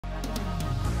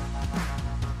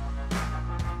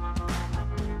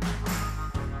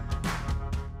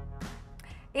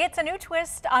It's a new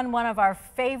twist on one of our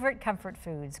favorite comfort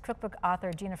foods. Cookbook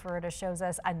author Gina Ferwerda shows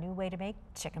us a new way to make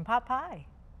chicken pot pie.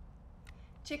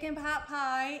 Chicken pot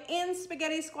pie in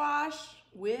spaghetti squash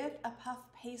with a puff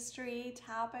pastry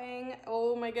topping.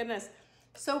 Oh my goodness,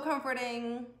 so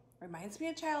comforting. Reminds me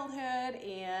of childhood,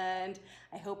 and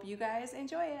I hope you guys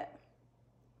enjoy it.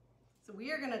 So we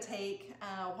are gonna take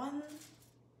one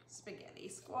spaghetti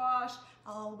squash.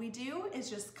 All we do is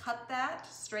just cut that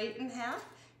straight in half.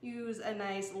 Use a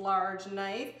nice large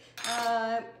knife.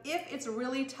 If it's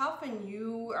really tough and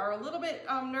you are a little bit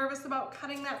nervous about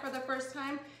cutting that for the first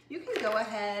time, you can go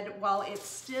ahead while it's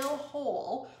still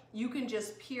whole. You can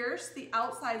just pierce the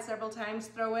outside several times,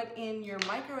 throw it in your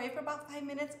microwave for about 5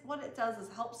 minutes. What it does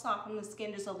is help soften the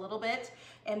skin just a little bit,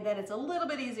 and then it's a little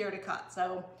bit easier to cut.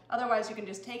 So otherwise you can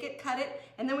just take it, cut it,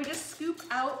 and then we just scoop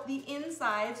out the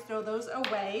insides, throw those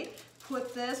away.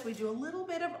 Put this, we do a little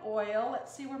bit of oil.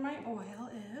 Let's see where my oil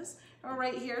is.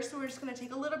 Right here, so we're just gonna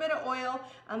take a little bit of oil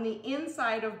on the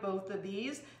inside of both of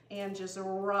these and just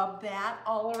rub that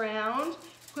all around.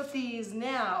 Put these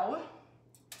now,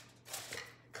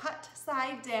 cut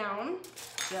side down,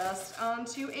 just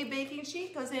onto a baking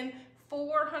sheet. Goes in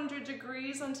 400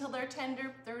 degrees until they're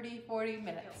tender, 30-40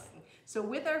 minutes. So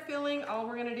with our filling, all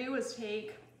we're gonna do is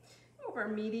take over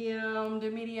medium to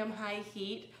medium-high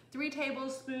heat, 3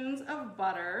 tablespoons of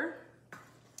butter.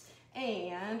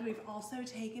 And we've also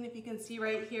taken, if you can see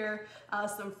right here,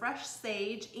 some fresh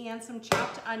sage and some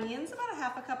chopped onions, about a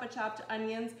half a cup of chopped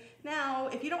onions. Now,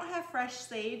 if you don't have fresh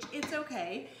sage, it's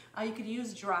okay. You could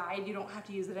use dried, you don't have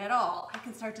to use it at all. I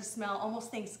can start to smell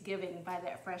almost Thanksgiving by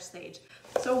that fresh sage.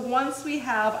 So once we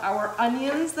have our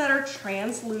onions that are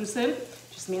translucent,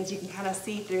 just means you can kind of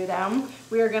see through them,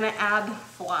 we are gonna add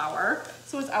flour.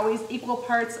 So it's always equal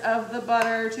parts of the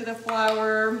butter to the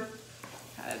flour.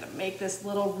 To make this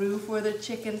little roux for the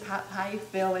chicken pot pie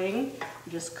filling.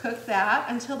 You just cook that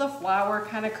until the flour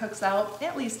kind of cooks out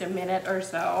at least a minute or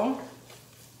so.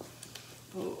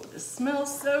 Ooh, this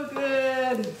smells so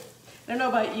good. I don't know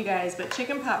about you guys, but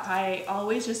chicken pot pie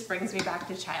always just brings me back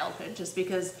to childhood, just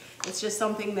because it's just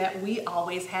something that we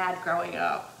always had growing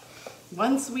up.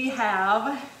 Once we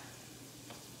have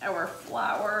our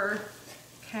flour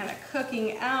kind of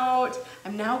cooking out,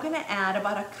 I'm now gonna add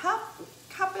about a cup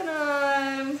and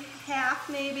a half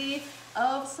maybe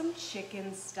of some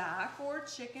chicken stock or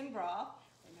chicken broth.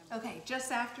 Okay,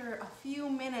 just after a few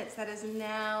minutes, that is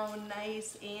now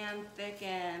nice and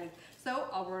thickened. So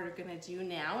all we're gonna do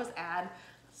now is add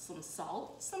some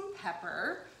salt, some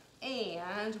pepper,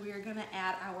 and we're gonna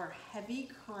add our heavy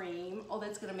cream. Oh,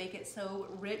 that's gonna make it so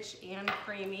rich and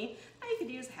creamy. Now you could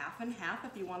use half and half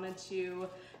if you wanted to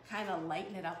kind of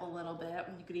lighten it up a little bit.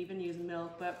 You could even use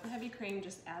milk, but heavy cream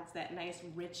just adds that nice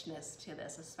richness to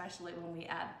this, especially when we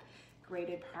add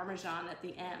grated Parmesan at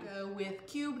the end. Go with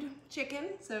cubed chicken,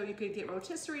 so you could get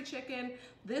rotisserie chicken.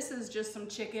 This is just some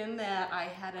chicken that I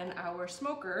had in our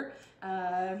smoker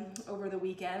over the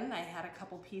weekend. I had a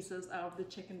couple pieces of the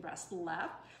chicken breast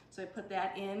left, so I put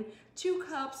that in. 2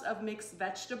 cups of mixed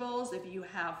vegetables. If you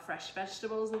have fresh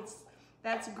vegetables,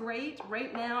 that's great.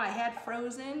 Right now I had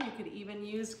frozen. You could even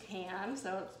use canned.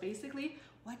 So it's basically,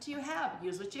 what do you have?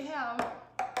 Use what you have.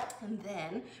 And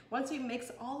then once we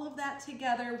mix all of that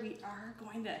together, we are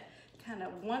going to kind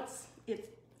of, once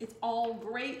it's all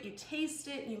great, you taste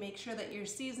it, you make sure that your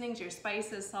seasonings, your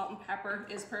spices, salt and pepper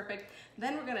is perfect.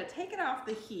 Then we're gonna take it off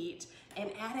the heat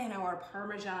and add in our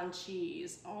Parmesan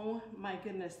cheese. Oh my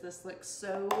goodness, this looks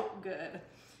so good.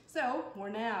 So we're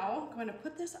now going to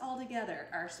put this all together.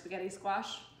 Our spaghetti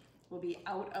squash will be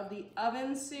out of the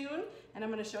oven soon, and I'm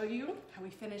going to show you how we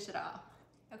finish it off.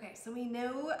 Okay, so we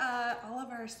know all of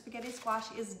our spaghetti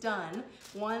squash is done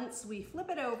once we flip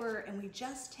it over and we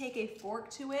just take a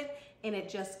fork to it, and it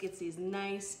just gets these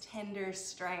nice tender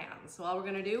strands. So all we're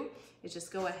going to do is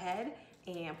just go ahead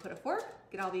and put a fork,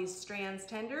 get all these strands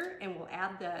tender, and we'll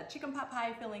add the chicken pot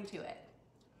pie filling to it.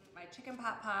 My chicken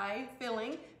pot pie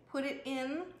filling, put it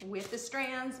in with the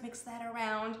strands, mix that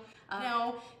around.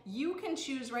 Now, you can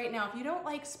choose right now, if you don't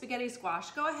like spaghetti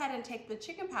squash, go ahead and take the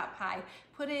chicken pot pie,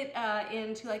 put it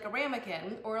into like a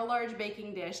ramekin or a large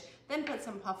baking dish, then put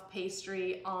some puff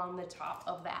pastry on the top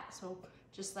of that. So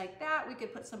just like that, we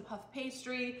could put some puff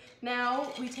pastry. Now,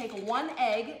 we take 1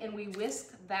 egg and we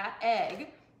whisk that egg.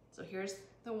 So here's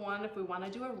the one, if we want to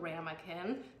do a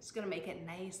ramekin, just gonna make it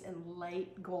nice and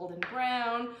light golden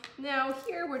brown. Now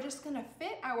here we're just gonna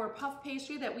fit our puff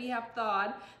pastry that we have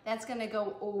thawed. That's gonna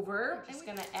go over. Just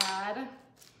gonna add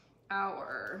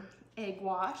our egg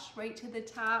wash right to the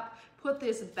top. Put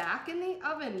this back in the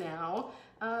oven now,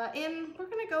 and we're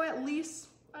gonna go at least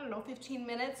I don't know, 15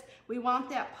 minutes. We want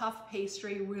that puff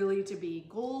pastry really to be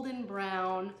golden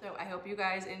brown. So I hope you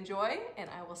guys enjoy, and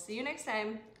I will see you next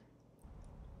time.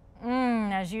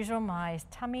 As usual, my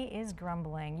tummy is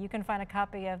grumbling. You can find a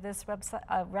copy of this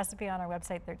recipe on our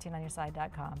website,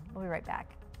 13onyourside.com. We'll be right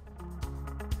back.